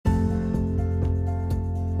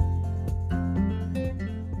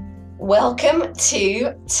Welcome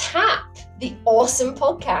to TAP, the awesome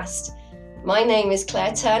podcast. My name is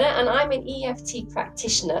Claire Turner and I'm an EFT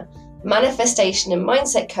practitioner, manifestation and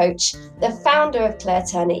mindset coach, the founder of Claire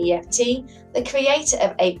Turner EFT, the creator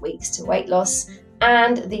of 8 Weeks to Weight Loss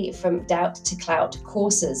and the From Doubt to Clout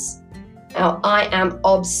courses. Now, I am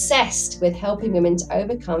obsessed with helping women to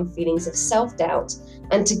overcome feelings of self-doubt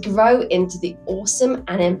and to grow into the awesome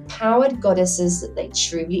and empowered goddesses that they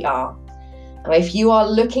truly are. Now, if you are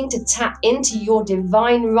looking to tap into your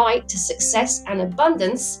divine right to success and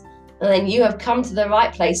abundance, then you have come to the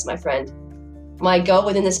right place, my friend. My goal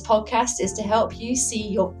within this podcast is to help you see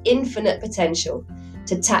your infinite potential,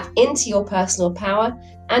 to tap into your personal power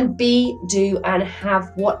and be, do, and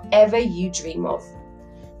have whatever you dream of.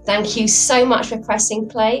 Thank you so much for pressing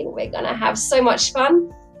play. We're going to have so much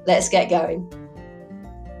fun. Let's get going.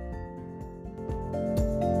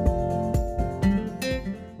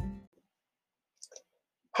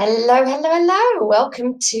 Hello.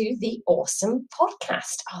 Welcome to the awesome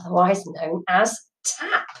podcast, otherwise known as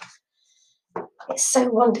TAP. It's so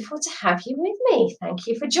wonderful to have you with me. Thank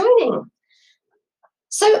you for joining.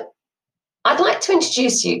 So I'd like to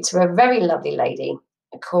introduce you to a very lovely lady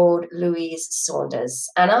called Louise Saunders.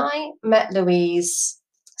 And I met Louise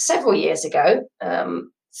several years ago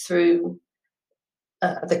through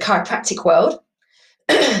the chiropractic world.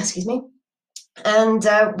 Excuse me. And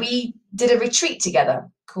we did a retreat together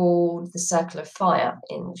called the Circle of Fire,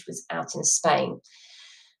 which was out in Spain.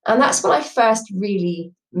 And that's when I first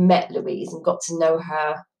really met Louise and got to know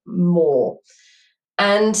her more.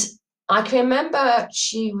 And I can remember I'm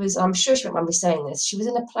sure she won't mind me saying this, she was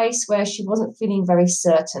in a place where she wasn't feeling very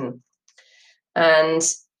certain and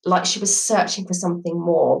like she was searching for something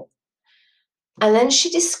more. And then she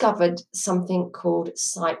discovered something called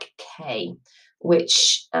Psych K,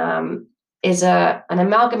 which is an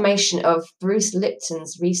amalgamation of Bruce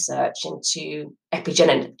Lipton's research into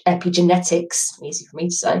epigenetics, easy for me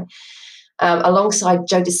to say, alongside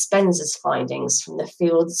Joe Dispenza's findings from the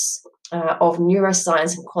fields of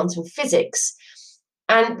neuroscience and quantum physics.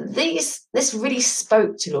 And this really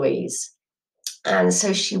spoke to Louise. And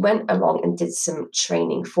so she went along and did some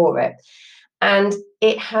training for it. And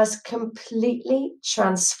it has completely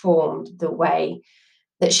transformed the way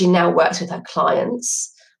that she now works with her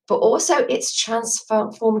clients, but also it's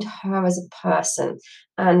transformed her as a person,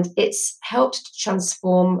 and it's helped to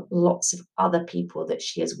transform lots of other people that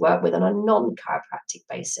she has worked with on a non-chiropractic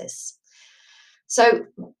basis. So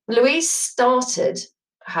Louise started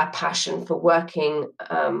her passion for working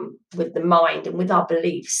with the mind and with our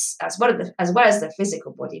beliefs, as well as the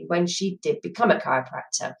physical body, when she did become a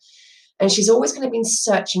chiropractor. And she's always kind of been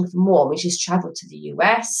searching for more. I mean, she's traveled to the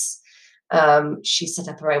US. She set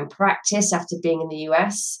up her own practice after being in the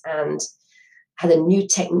US and had a new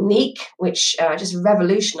technique which just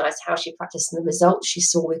revolutionized how she practiced and the results she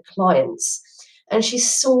saw with clients. And she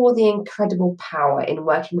saw the incredible power in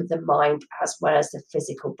working with the mind as well as the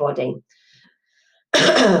physical body.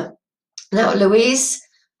 Now, Louise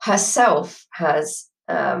herself has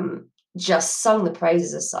just sung the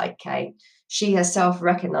praises of Psych K. She herself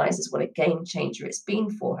recognizes what a game changer it's been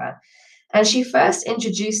for her. And she first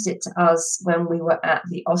introduced it to us when we were at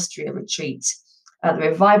the Austria retreat, the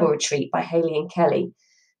Revival Retreat by Haley and Kelly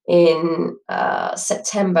in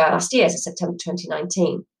September last year, so September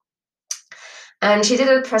 2019. And she did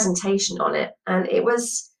a presentation on it. And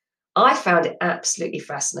I found it absolutely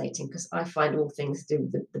fascinating because I find all things to do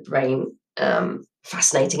with the brain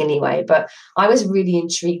fascinating anyway. But I was really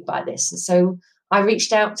intrigued by this. And so I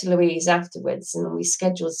reached out to Louise afterwards and we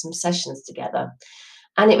scheduled some sessions together.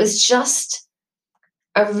 And it was just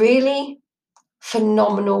a really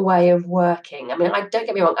phenomenal way of working. I mean, don't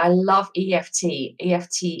get me wrong, I love EFT.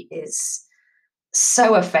 EFT is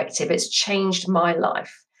so effective. It's changed my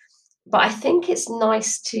life. But I think it's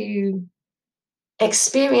nice to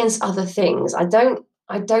experience other things. I don't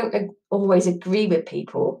always agree with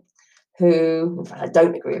people who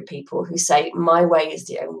say my way is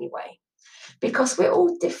the only way, because we're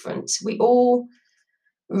all different. We all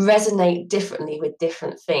resonate differently with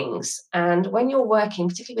different things. And when you're working,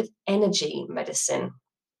 particularly with energy medicine,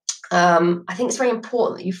 I think it's very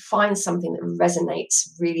important that you find something that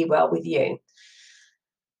resonates really well with you.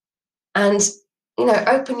 And,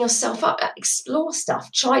 open yourself up, explore stuff,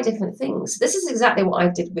 try different things. This is exactly what I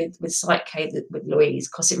did with Psych K with Louise,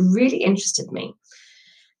 because it really interested me.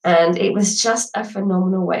 And it was just a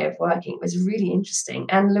phenomenal way of working. It was really interesting.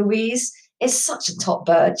 And Louise is such a top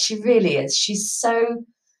bird. She really is. She's so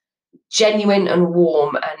genuine and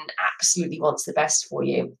warm and absolutely wants the best for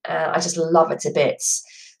you. I just love her to bits.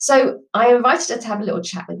 So I invited her to have a little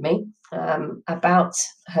chat with me about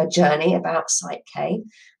her journey, about Psych K,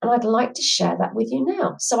 and I'd like to share that with you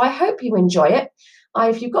now. So I hope you enjoy it.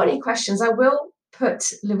 If you've got any questions, I will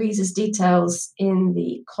put Louise's details in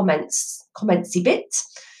the commentsy bit,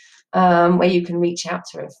 where you can reach out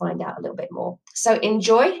to her and find out a little bit more. So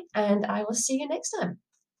enjoy, and I will see you next time.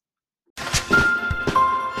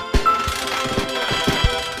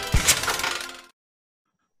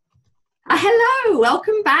 Hello,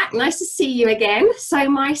 welcome back. Nice to see you again. So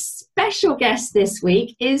my special guest this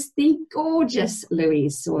week is the gorgeous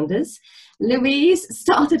Louise Saunders. Louise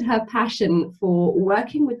started her passion for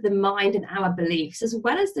working with the mind and our beliefs as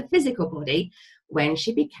well as the physical body when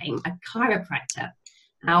she became a chiropractor.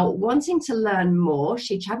 Now, wanting to learn more,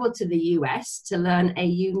 she traveled to the US to learn a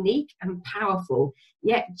unique and powerful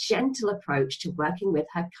yet gentle approach to working with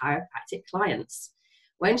her chiropractic clients.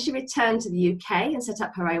 When she returned to the UK and set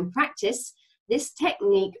up her own practice, this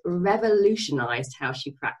technique revolutionized how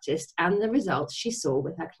she practiced and the results she saw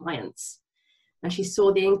with her clients. Now, she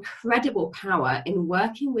saw the incredible power in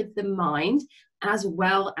working with the mind as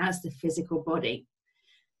well as the physical body.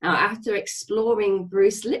 Now, after exploring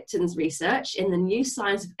Bruce Lipton's research in the new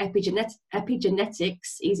science of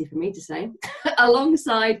epigenetics, easy for me to say,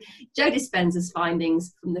 alongside Joe Dispenza's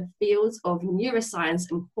findings from the fields of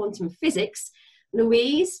neuroscience and quantum physics,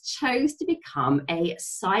 Louise chose to become a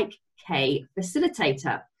Psych K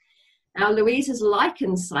facilitator. Now, Louise has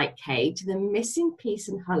likened Psych K to the missing piece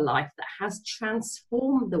in her life that has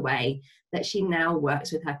transformed the way that she now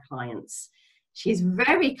works with her clients. She's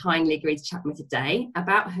very kindly agreed to chat with me today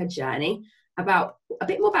about her journey, about a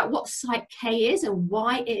bit more about what Psych K is and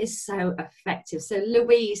why it is so effective. So,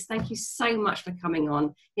 Louise, thank you so much for coming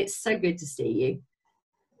on. It's so good to see you.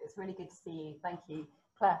 It's really good to see you. Thank you,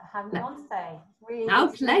 Claire, for having me on today. Really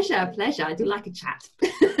Pleasure. I do like a chat.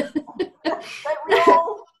 Don't we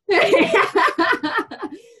all?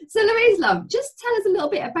 So, Louise, love, just tell us a little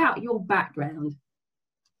bit about your background.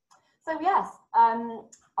 So, yes,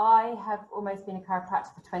 I have almost been a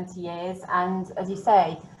chiropractor for 20 years. And as you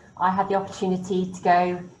say, I had the opportunity to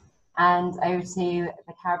go and over to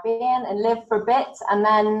the Caribbean and live for a bit. And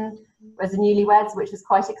then was a newlyweds, which was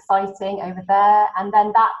quite exciting over there. And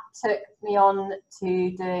then that took me on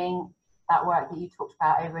to doing that work that you talked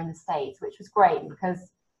about over in the States, which was great because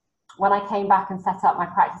when I came back and set up my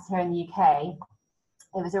practice here in the UK,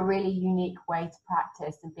 it was a really unique way to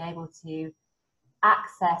practice and be able to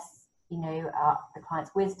access, the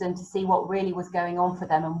client's wisdom, to see what really was going on for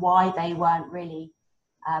them and why they weren't really,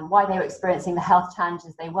 why they were experiencing the health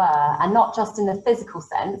challenges they were, and not just in the physical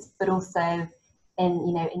sense, but also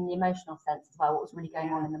in the emotional sense as well, what was really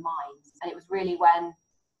going on in the mind. And it was really when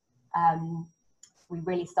we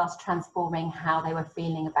really started transforming how they were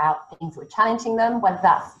feeling about things that were challenging them, whether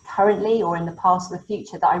that's currently or in the past or the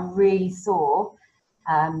future, that I really saw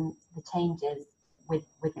the changes with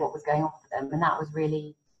what was going on for them. And that was great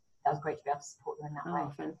to be able to support them in that way.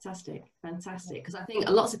 Fantastic. Because I think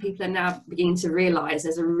lots of people are now beginning to realise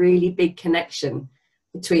there's a really big connection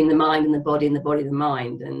between the mind and the body and the body and the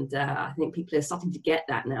mind. And I think people are starting to get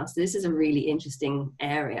that now. So this is a really interesting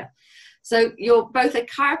area. So you're both a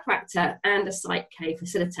chiropractor and a Psych K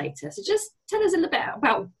facilitator. So just tell us a little bit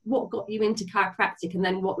about what got you into chiropractic and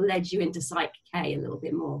then what led you into Psych K a little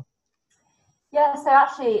bit more. Yeah, so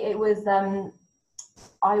actually it was,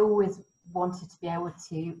 I always wanted to be able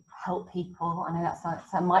to help people. I know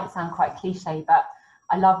that might sound quite cliche, but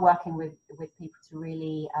I love working with people to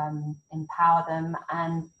really empower them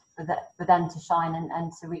and for them to shine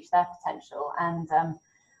and to reach their potential. And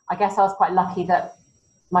I guess I was quite lucky that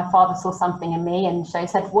my father saw something in me and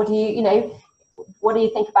said, what do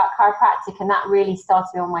you think about chiropractic? And that really started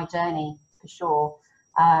me on my journey for sure.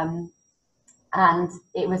 And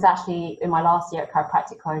it was actually in my last year at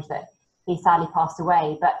chiropractic college that he sadly passed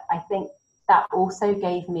away. But I think that also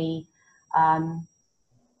gave me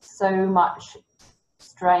so much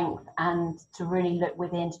strength and to really look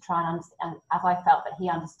within to try and understand, as I felt that he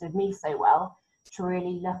understood me so well, to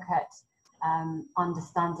really look at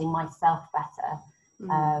understanding myself better.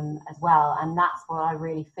 As well, and that's what I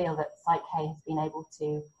really feel that Psych K has been able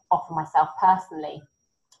to offer myself personally,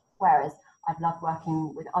 whereas I've loved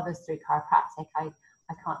working with others through chiropractic. I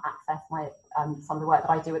can't access my some of the work that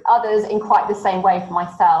I do with others in quite the same way for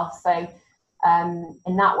myself. So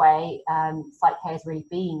in that way, Psych K has really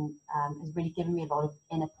given me a lot of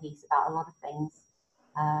inner peace about a lot of things,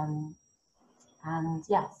 and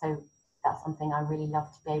yeah, so that's something I really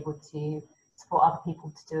love to be able to support other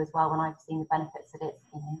people to do as well when I've seen the benefits that it's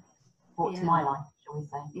brought to my life, shall we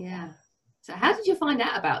say. Yeah. So how did you find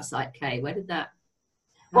out about Psych K? Where did that?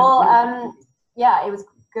 Well, yeah, it was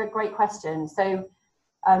a great question. So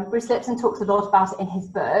Bruce Lipton talks a lot about it in his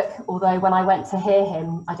book, although when I went to hear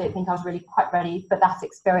him, I don't think I was really quite ready for that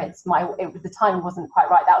experience. The timing wasn't quite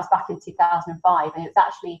right. That was back in 2005, and it was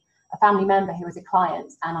actually a family member who was a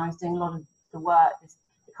client, and I was doing a lot of the work,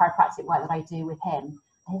 the chiropractic work that I do with him.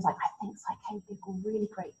 And he was like, I think Psych-K would be a really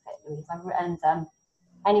great fit, Louise.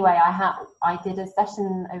 Anyway, I did a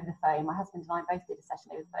session over the phone. My husband and I both did a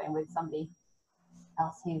session over the phone with somebody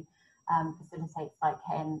else who facilitates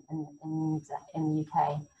Psych-K in the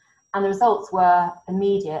UK, and the results were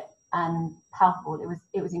immediate and palpable.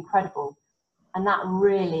 It was incredible, and that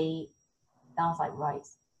really, I was like, right,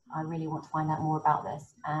 I really want to find out more about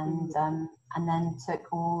this, and then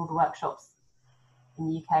took all the workshops in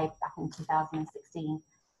the UK back in 2016,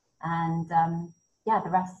 and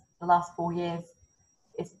the last 4 years,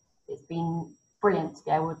 it's been brilliant to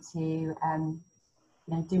be able to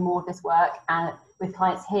do more of this work and with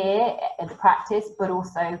clients here at the practice, but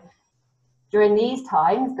also during these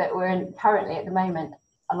times that we're in currently at the moment,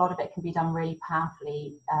 a lot of it can be done really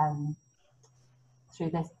powerfully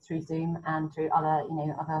through Zoom and through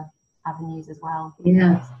other avenues as well.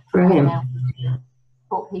 Yeah, brilliant.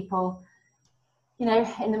 Support people, in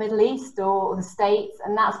the Middle East or the States,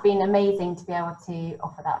 and that's been amazing to be able to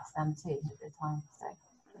offer that to them too at the time. So.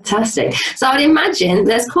 Fantastic. So I'd imagine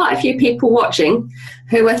there's quite a few people watching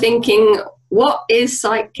who are thinking, what is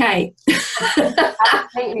Psych-K?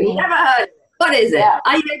 Absolutely. Never heard of it. What is it? Yeah.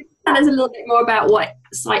 Are you going to tell us a little bit more about what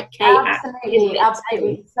Psych-K Absolutely,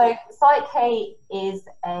 absolutely. So Psych-K is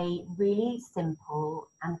a really simple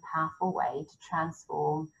and powerful way to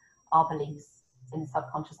transform our beliefs in the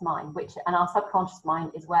subconscious mind, and our subconscious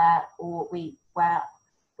mind is where we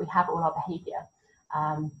have all our behavior.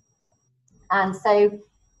 And so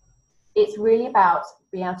it's really about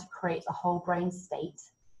being able to create a whole brain state,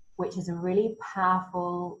 which is a really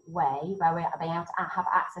powerful way where we're being able to have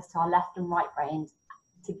access to our left and right brains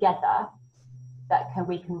together,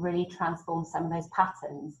 we can really transform some of those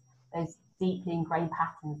patterns, those deeply ingrained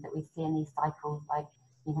patterns that we see in these cycles, like,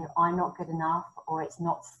 I'm not good enough, or it's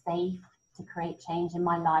not safe to create change in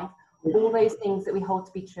my life, all those things that we hold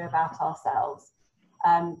to be true about ourselves.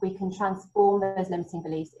 We can transform those limiting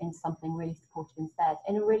beliefs into something really supportive instead,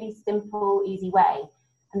 in a really simple, easy way.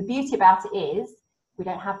 And the beauty about it is we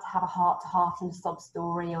don't have to have a heart-to-heart and a sob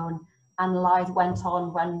story or analyse went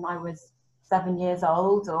on when I was 7 years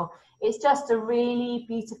old, or it's just a really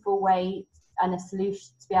beautiful way and a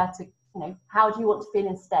solution to be able to, how do you want to feel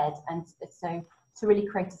instead? And so to really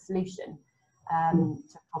create a solution to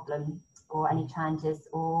a problem or any challenges,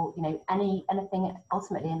 or anything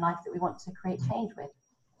ultimately in life that we want to create change with,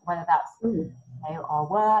 whether that's our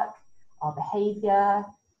work, our behaviour,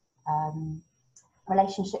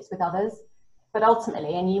 relationships with others. But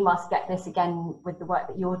ultimately, and you must get this again with the work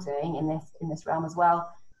that you're doing in this realm as well,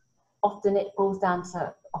 often it boils down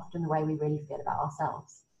to the way we really feel about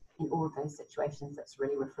ourselves in all of those situations that's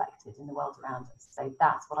really reflected in the world around us. So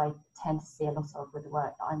that's what I tend to see a lot of with the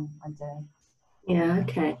work that I'm doing. Yeah,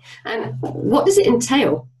 okay. And what does it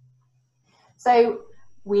entail? So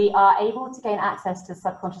we are able to gain access to the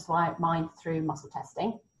subconscious mind through muscle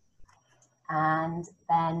testing. And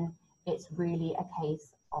then it's really a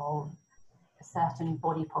case of a certain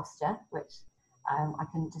body posture, which I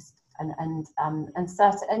can just,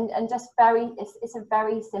 it's a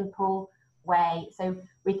very simple way. So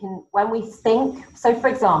we can, when we think, so for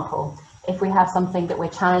example, if we have something that we're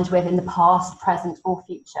challenged with in the past, present or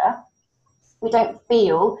future, we don't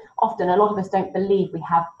feel, often a lot of us don't believe we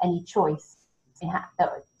have any choice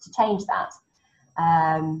to change that.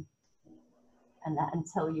 And that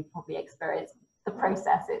until you've probably experienced the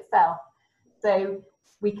process itself. So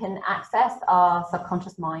we can access our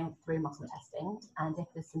subconscious mind through muscle testing. And if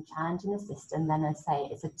there's some challenge in the system, then I'd say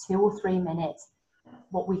it's a 2 or 3 minute,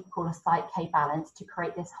 what we call a Psych-K balance, to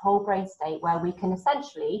create this whole brain state where we can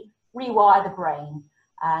essentially rewire the brain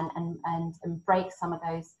and break some of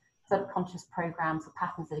those subconscious programs or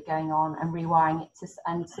patterns that are going on, and rewiring it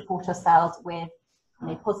and support ourselves with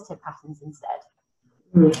positive patterns instead.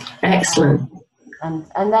 Excellent.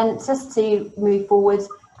 And then just to move forward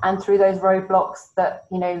and through those roadblocks that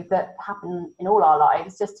that happen in all our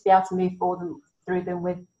lives, just to be able to move forward through them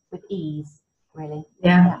with ease, really.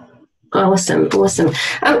 Yeah. Awesome.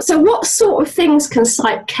 So what sort of things can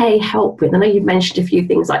Psych-K help with? I know you've mentioned a few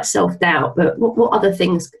things like self-doubt, but what other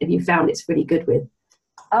things have you found it's really good with?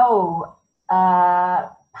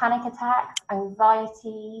 Panic attacks,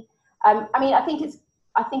 anxiety. I think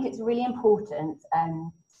it's really important.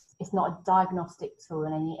 It's not a diagnostic tool,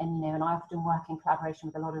 and I often work in collaboration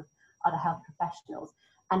with a lot of other health professionals,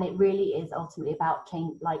 and it really is ultimately about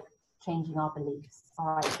changing our beliefs.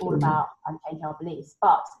 All right, it's all about changing our beliefs,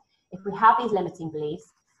 but if we have these limiting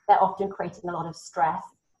beliefs, they're often creating a lot of stress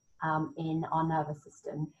in our nervous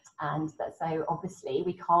system. And that, so obviously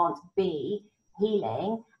we can't be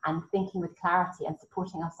healing and thinking with clarity and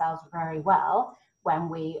supporting ourselves very well when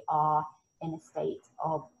we are in a state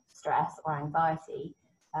of stress or anxiety,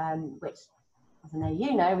 which, as I know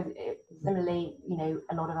you know, similarly, you know,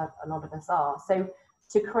 a lot of us are. So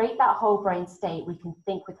to create that whole brain state, we can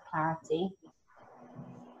think with clarity,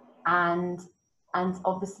 and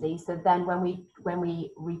obviously, so then when we where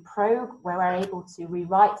we're able to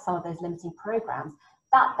rewrite some of those limiting programs,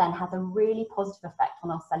 that then has a really positive effect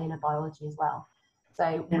on our cellular biology as well.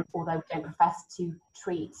 So although we don't profess to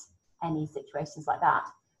treat any situations like that,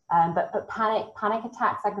 but panic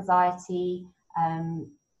attacks, anxiety,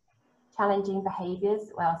 challenging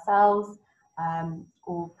behaviors with ourselves,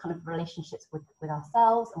 or kind of relationships with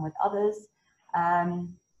ourselves and with others.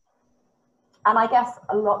 And I guess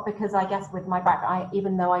a lot, because I guess with my background,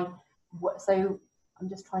 so I'm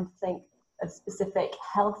just trying to think of specific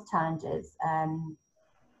health challenges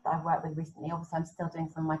that I've worked with recently. Obviously, I'm still doing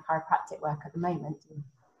some of my chiropractic work at the moment.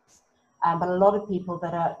 But a lot of people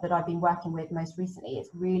that I've been working with most recently, it's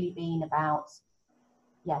really been about,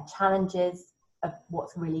 challenges of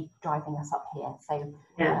what's really driving us up here. So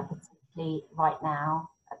particularly right now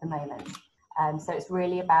at the moment. So it's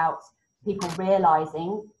really about people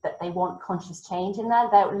realizing that they want conscious change in there.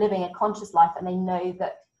 They're living a conscious life and they know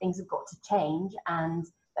that things have got to change, and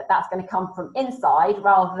that's going to come from inside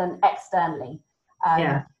rather than externally.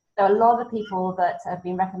 So a lot of the people that have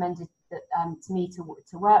been recommended that, to me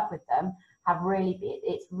to work with them have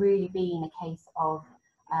it's really been a case of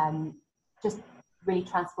just really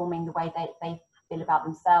transforming the way they feel about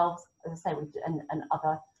themselves, as I say, and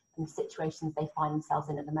other situations they find themselves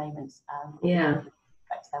in at the moment.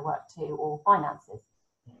 Affects their work too, or finances.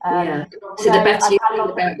 So the better you feel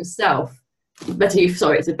about yourself, the better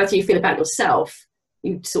you feel about yourself,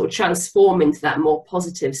 you sort of transform into that more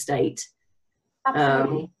positive state.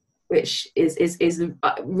 Absolutely. Which is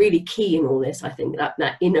really key in all this. I think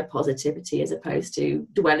that inner positivity, as opposed to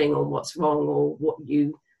dwelling on what's wrong or what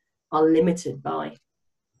you are limited by.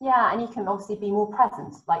 Yeah, and you can obviously be more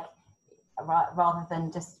present, like rather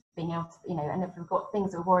than just being able to, and if we've got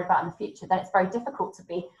things that we're worried about in the future, then it's very difficult to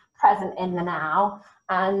be present in the now.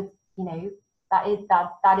 And that is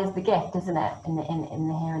the gift, isn't it, in the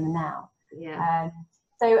here and the now.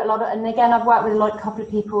 So and again, I've worked with a couple of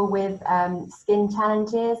people with skin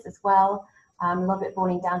challenges as well. A lot of it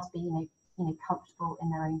boiling down to be comfortable in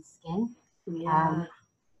their own skin.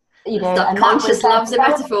 Subconscious loves a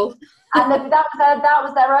metaphor. And that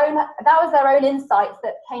was their own insights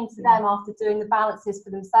that came to them after doing the balances for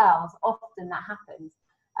themselves. Often that happens.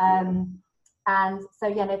 And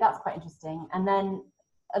so that's quite interesting. And then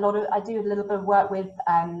I do a little bit of work with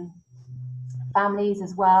families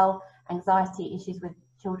as well, anxiety issues with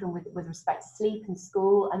children with respect to sleep and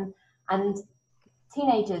school, and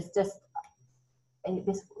teenagers. This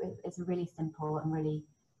is really simple and really,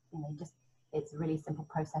 it's a really simple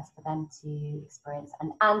process for them to experience,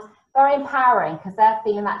 and very empowering, because they're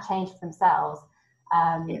feeling that change for themselves.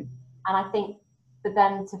 And I think for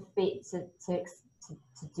them to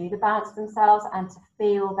do the balance themselves and to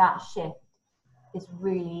feel that shift is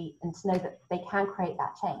really, and to know that they can create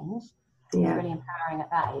that change, is really empowering at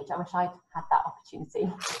that age. I wish I'd had that opportunity.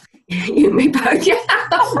 You and me both.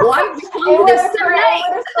 Why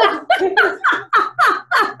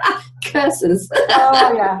curses.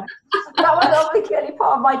 Oh yeah, that was obviously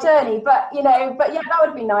part of my journey, but that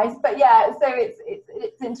would be nice. But so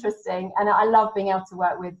it's interesting, and I love being able to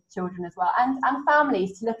work with children as well, and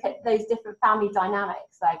families, to look at those different family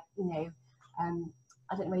dynamics. Like I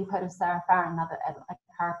don't know if you've heard of Sarah Farron, a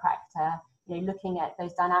chiropractor. Looking at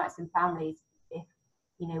those dynamics in families.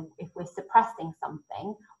 If we're suppressing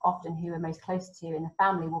something, often who we're most close to in the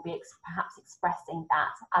family will be perhaps expressing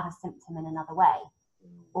that as a symptom in another way.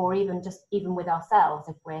 Or even with ourselves,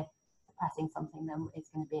 if we're suppressing something, then it's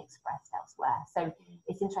going to be expressed elsewhere. So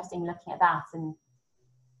it's interesting looking at that, and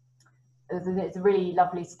it's a really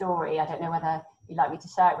lovely story. I don't know whether you'd like me to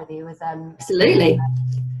share it with you. It was absolutely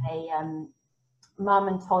a mum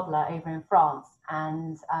and toddler over in France,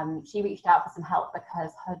 and she reached out for some help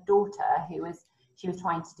because her daughter, she was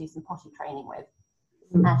trying to do some potty training with,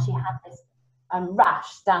 and she had this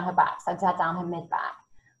rash down her back, so down her mid back,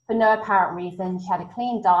 for no apparent reason. She had a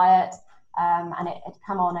clean diet, and it had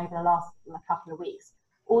come on over the last couple of weeks,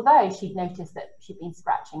 although she'd noticed that she'd been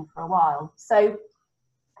scratching for a while. So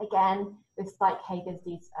again, with Psych K, there's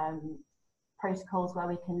these protocols where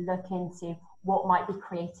we can look into what might be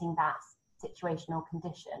creating that situation or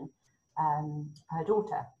condition for her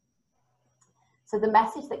daughter. So the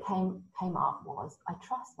message that came up was, I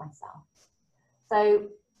trust myself. So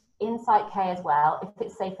in Psych K as well, if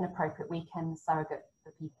it's safe and appropriate, we can surrogate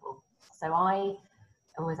for people. So I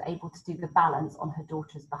was able to do the balance on her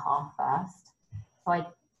daughter's behalf first. So I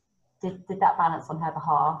did that balance on her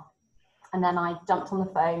behalf. And then I jumped on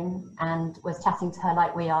the phone and was chatting to her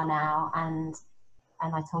like we are now. And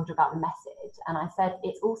I told her about the message. And I said,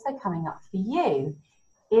 it's also coming up for you.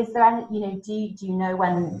 Is there any, do you know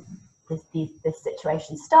when this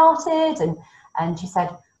situation started? And she said,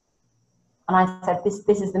 and I said,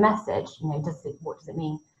 this is the message, what does it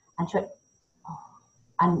mean? And she went, oh.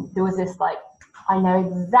 And there was this like, I know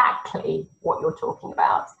exactly what you're talking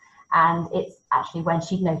about. And it's actually when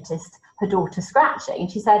she noticed her daughter scratching.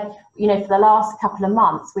 And she said, for the last couple of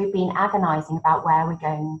months, we've been agonizing about where we're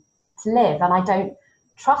going to live. And I don't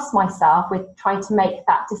trust myself with trying to make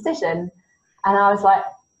that decision. And I was like,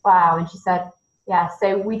 wow. And she said, yeah,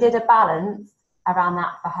 so we did a balance around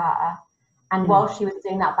that for her. And while she was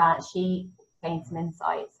doing that balance, she gained some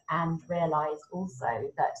insights and realized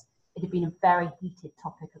also that it had been a very heated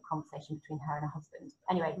topic of conversation between her and her husband.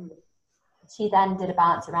 Anyway, she then did a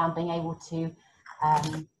balance around being able to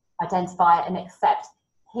identify and accept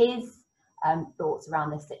his thoughts around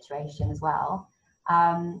this situation as well.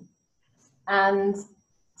 And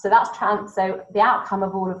so so the outcome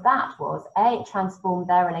of all of that was, it transformed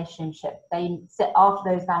their relationship. After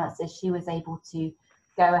those balances, she was able to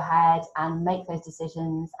go ahead and make those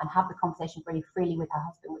decisions and have the conversation really freely with her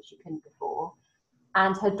husband, which she couldn't before.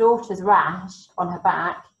 And her daughter's rash on her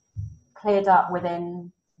back cleared up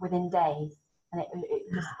within days, and it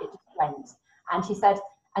just went. And she said,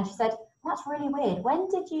 that's really weird. When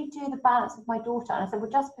did you do the balance with my daughter? And I said, well,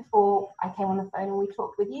 just before I came on the phone and we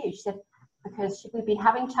talked with you. She said, because we've been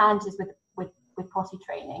having challenges with potty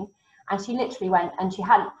training, and she literally went, and she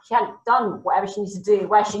hadn't done whatever she needed to do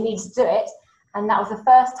where she needed to do it, and that was the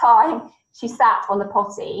first time she sat on the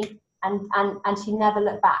potty, and she never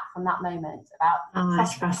looked back from that moment. About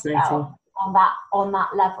that's fascinating on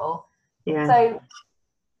that level. Yeah. So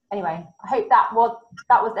anyway, I hope that was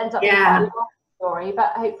ended up being quite a long story,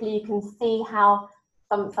 but hopefully you can see how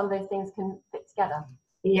some of those things can fit together.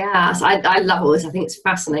 Yes, I love all this. I think it's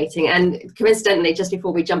fascinating. And coincidentally, just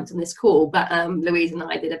before we jumped on this call, but Louise and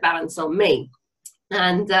I did a balance on me,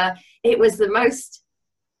 and it was the most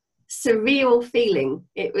surreal feeling.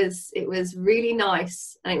 It was really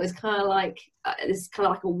nice, and it was kind of like a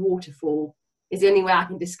waterfall. Is the only way I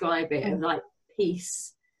can describe it. Of like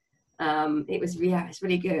peace. It was it's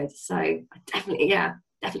really good. So I definitely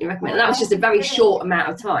recommend it. That was just a very short amount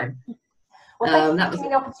of time. Well, thank you for giving me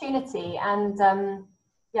the opportunity, and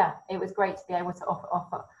it was great to be able to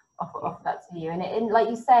offer that to you. And like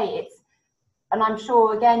you say, and I'm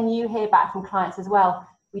sure again you hear back from clients as well.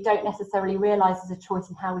 We don't necessarily realise there's a choice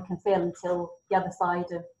in how we can feel until the other side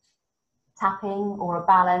of tapping or a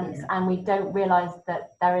balance, and we don't realise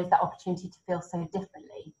that there is that opportunity to feel so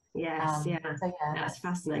differently. Yes, So that's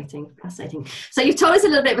fascinating. So you've told us a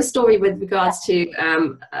little bit of a story with regards to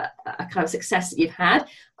a kind of success that you've had.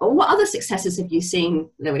 What other successes have you seen,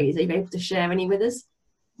 Louise? Are you able to share any with us?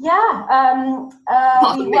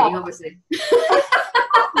 Apart from me, obviously.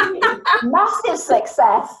 Massive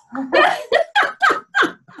success.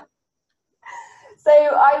 So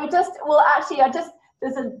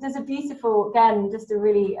there's a beautiful, again, just a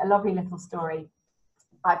lovely little story.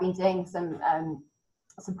 I've been doing some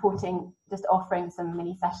supporting, just offering some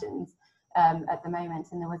mini sessions at the moment,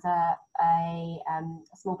 and there was a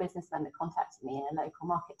small businessman that contacted me in a local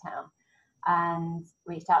market town and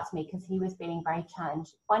reached out to me because he was feeling very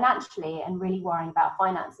challenged financially and really worrying about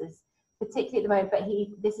finances, particularly at the moment, but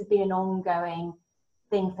this has been an ongoing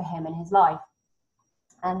thing for him in his life.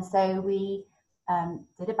 And so we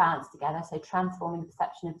did a balance together, so transforming the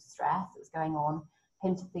perception of stress that was going on,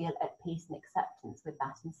 him to feel at peace and acceptance with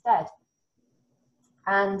that instead.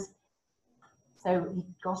 And so he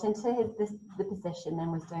got into the position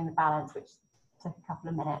and was doing the balance, which took a couple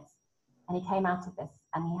of minutes. And he came out of this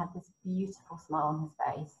and he had this beautiful smile on his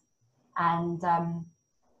face. And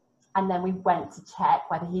then we went to check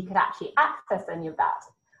whether he could actually access any of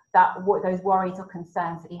those worries or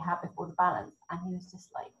concerns that he had before the balance. And he was just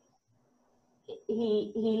like,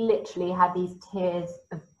 he literally had these tears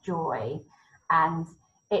of joy, and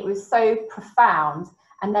it was so profound.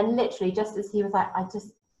 And then literally just as he was like, I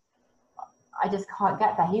just can't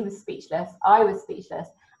get there, he was speechless, I was speechless.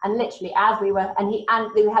 And literally as we were, and we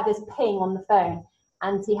had this ping on the phone,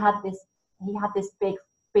 and he had this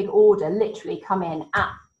big order literally come in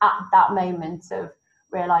at that moment of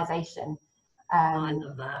realization. I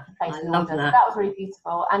love that. I love that. So that was really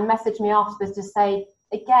beautiful. And messaged me afterwards to say,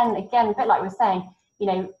 again, a bit like we were saying, you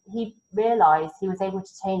know, he realised he was able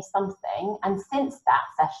to change something, and since that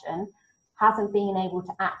session hasn't been able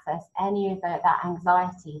to access any of that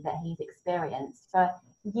anxiety that he's experienced for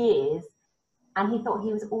years, and he thought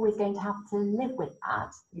he was always going to have to live with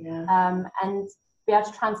that. And be able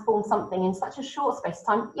to transform something in such a short space of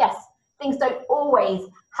time. Yes, things don't always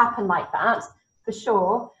happen like that, for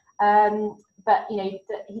sure, but you know,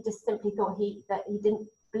 he just simply thought that he didn't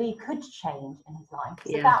believe could change in his life.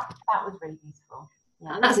 So that was really beautiful.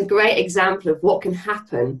 And that's a great example of what can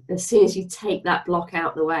happen as soon as you take that block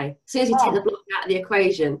out of the way. As soon as you take the block out of the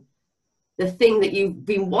equation, the thing that you've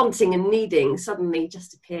been wanting and needing suddenly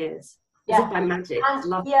just appears. As if by magic. And,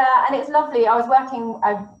 and it's lovely. I was working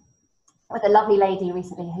with a lovely lady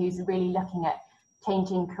recently who's really looking at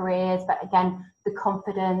changing careers, but again, the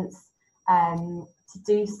confidence to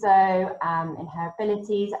do so in her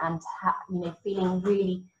abilities, and you know, feeling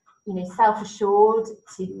really, you know, self-assured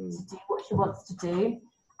to do what she wants to do.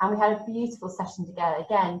 And we had a beautiful session together,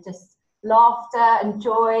 again, just laughter and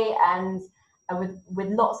joy, and with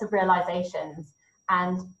lots of realizations,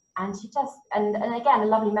 and she just and again, a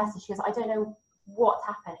lovely message. She goes, I don't know what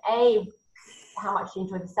happened, how much she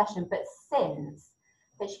enjoyed the session, but since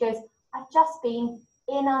that, she goes, I've just been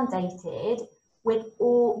inundated with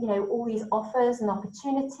all these offers and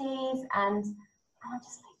opportunities, and I'm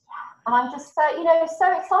just like, and I'm just so, you know,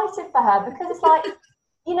 so excited for her, because it's like,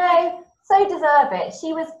 you know, so deserve it.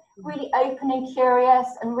 She was really open and curious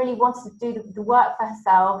and really wanted to do the work for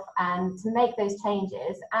herself and to make those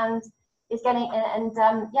changes, and is getting, and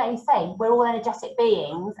you say we're all energetic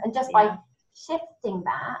beings, and just by shifting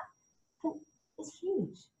that, it's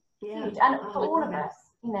huge, huge. And for all of us,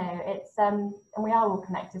 you know, it's and we are all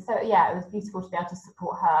connected. So yeah, it was beautiful to be able to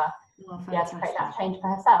support her, to create that change for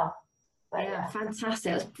herself. But,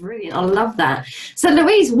 fantastic. That's brilliant. I love that. So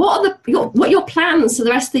Louise, what are your plans for the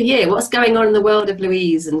rest of the year? What's going on in the world of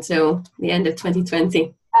Louise until the end of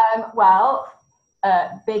 2020?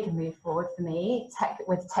 Big move forward for me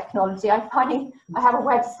with technology. I have a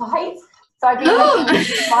website, so I've been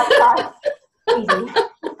making my easy,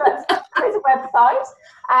 but there's a website,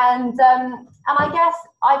 and I guess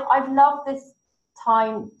I've loved this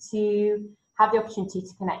time to have the opportunity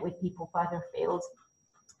to connect with people further afield,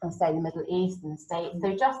 and say the Middle East and the States.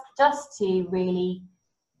 So just to really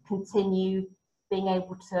continue being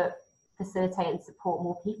able to facilitate and support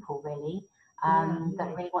more people, really,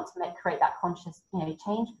 that really want to create that conscious, you know,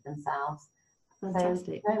 change for themselves.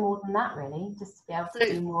 Fantastic. So no more than that, really, just to be able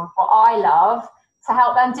to do more of what I love, to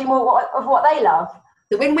help them do more of what they love.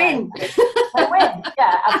 The win-win. Win-win.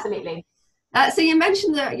 Yeah, absolutely. So you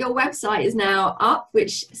mentioned that your website is now up,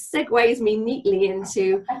 which segues me neatly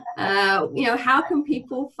into, you know, how can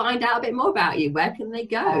people find out a bit more about you? Where can they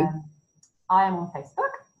go? I am on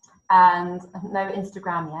Facebook, and no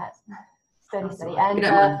Instagram yet. Steady. And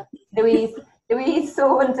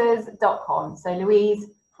LouiseSaunders.com. So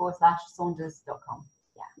Louise/Saunders.com.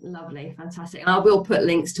 Yeah. Lovely, fantastic. And I will put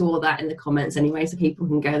links to all that in the comments anyway, so people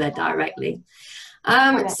can go there directly.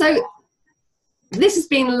 So this has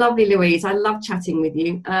been lovely, Louise. I love chatting with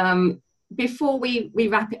you. Before we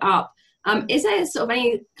wrap it up, is there sort of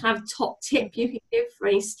any kind of top tip you could give for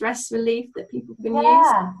any stress relief that people can use?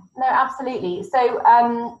 Yeah, no, absolutely. So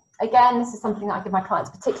again, this is something that I give my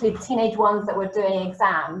clients, particularly the teenage ones that were doing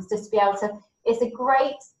exams, just to be able to, it's a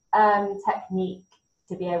great technique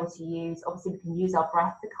to be able to use. Obviously, we can use our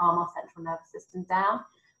breath to calm our central nervous system down,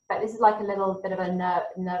 but this is like a little bit of a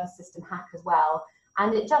nervous system hack as well.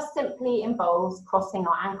 And it just simply involves crossing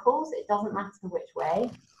our ankles. It doesn't matter which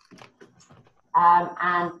way.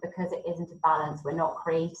 And because it isn't a balance, we're not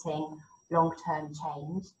creating long-term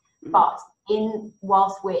change. But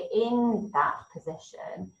whilst we're in that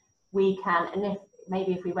position, we can, and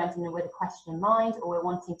if we went in with a question in mind, or we're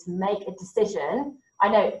wanting to make a decision, I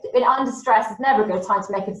know under stress is never a good time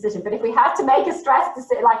to make a decision, but if we have to make a stress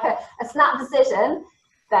decision, like a snap decision,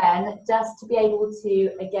 then just to be able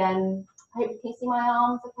to, again, can you see my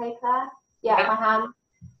arms okay, Claire? Yeah, my hand.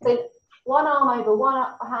 So one arm over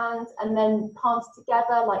one hand, and then palms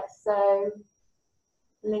together like so,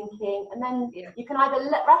 linking, and then you can either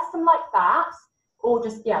rest them like that, or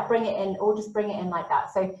just bring it in, like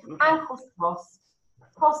that. So ankles cross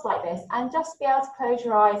like this, and just be able to close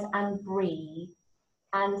your eyes and breathe.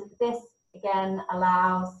 And this again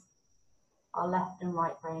allows our left and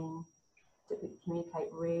right brain to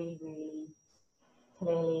communicate really, really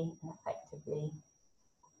clearly and effectively.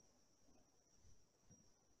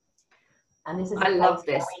 And this is I love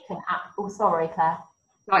this. Oh, sorry, Claire.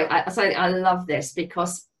 Right, I love this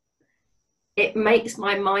because it makes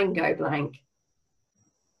my mind go blank.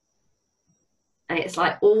 and it's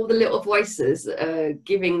like all the little voices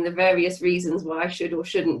giving the various reasons why I should or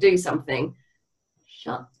shouldn't do something.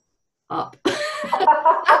 Shut up.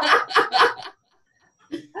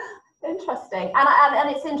 Interesting, and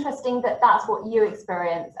it's interesting that that's what you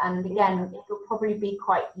experience, and again, it will probably be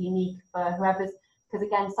quite unique for whoever's, because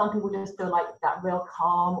again, some people just feel like that real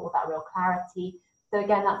calm or that real clarity. So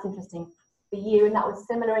again, that's interesting for you, and that was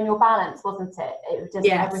similar in your balance, wasn't it? It was just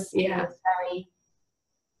everything was very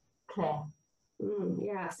clear.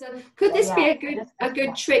 Yeah. So could this be a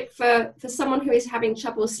good trick for someone who is having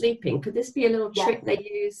trouble sleeping? Could this be a little trick they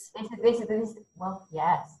use? This is well,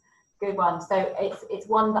 yes. Good one. So it's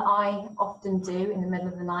one that I often do in the middle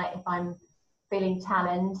of the night if I'm feeling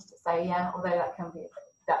challenged. So yeah, although that can be,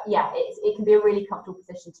 it can be a really comfortable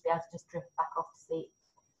position to be able to just drift back off to sleep.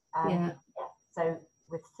 So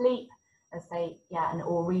with sleep, and say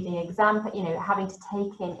or reading exam, having to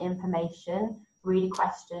take in information, read a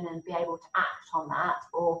question, and be able to act on that,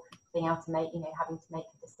 or being able to make having to make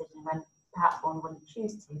a decision when perhaps one wouldn't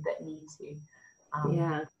choose to but need to.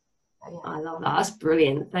 I love that. That's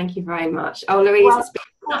brilliant. Thank you very much. Oh, Louise, it's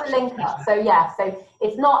called a link up. So so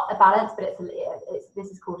it's not a balance, but this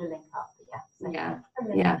is called a link up.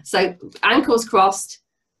 So ankles crossed,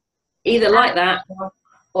 either like that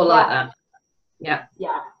or like that. Yeah.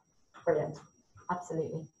 Brilliant.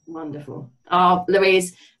 Absolutely. Wonderful. Oh,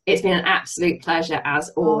 Louise, it's been an absolute pleasure as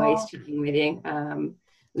always chatting with you.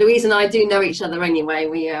 Louise and I do know each other anyway.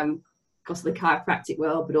 We across the chiropractic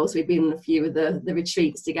world, but also we've been on a few of the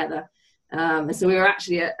retreats together. And so we were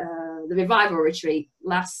actually at the Revival retreat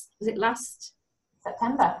last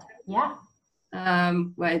September? Yeah.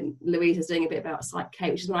 When Louise was doing a bit about Psych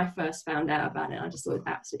K, which is when I first found out about it. I just thought it was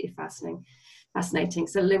absolutely fascinating.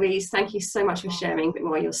 So Louise, thank you so much for sharing a bit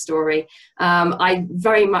more of your story. I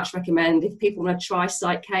very much recommend, if people want to try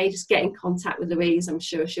Psych K, just get in contact with Louise. I'm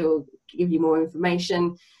sure she'll give you more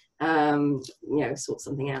information. Sort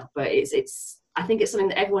something out, but I think it's something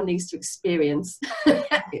that everyone needs to experience.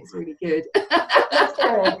 It's really good.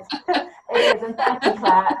 It is, and thank you,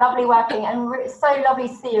 Claire. Lovely working, and so lovely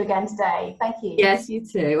to see you again today. Thank you. Yes, you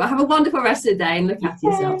too. Well, have a wonderful rest of the day and look after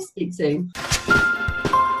yourself. Speak soon.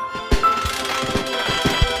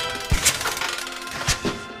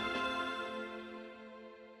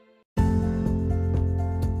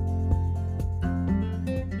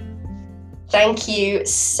 Thank you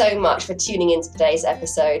so much for tuning into today's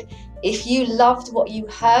episode. If you loved what you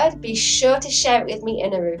heard, be sure to share it with me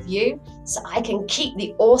in a review so I can keep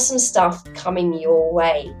the awesome stuff coming your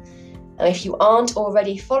way. And if you aren't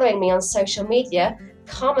already following me on social media,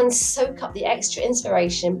 come and soak up the extra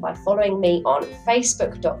inspiration by following me on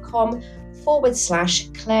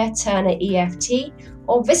facebook.com/Claire Turner EFT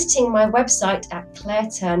or visiting my website at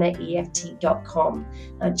claireturnereft.com.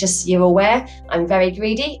 Just so you're aware, I'm very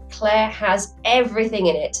greedy. Claire has everything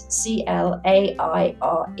in it, CLAIRE.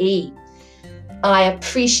 I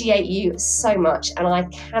appreciate you so much, and I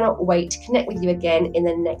cannot wait to connect with you again in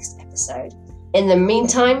the next episode. In the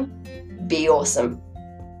meantime, be awesome.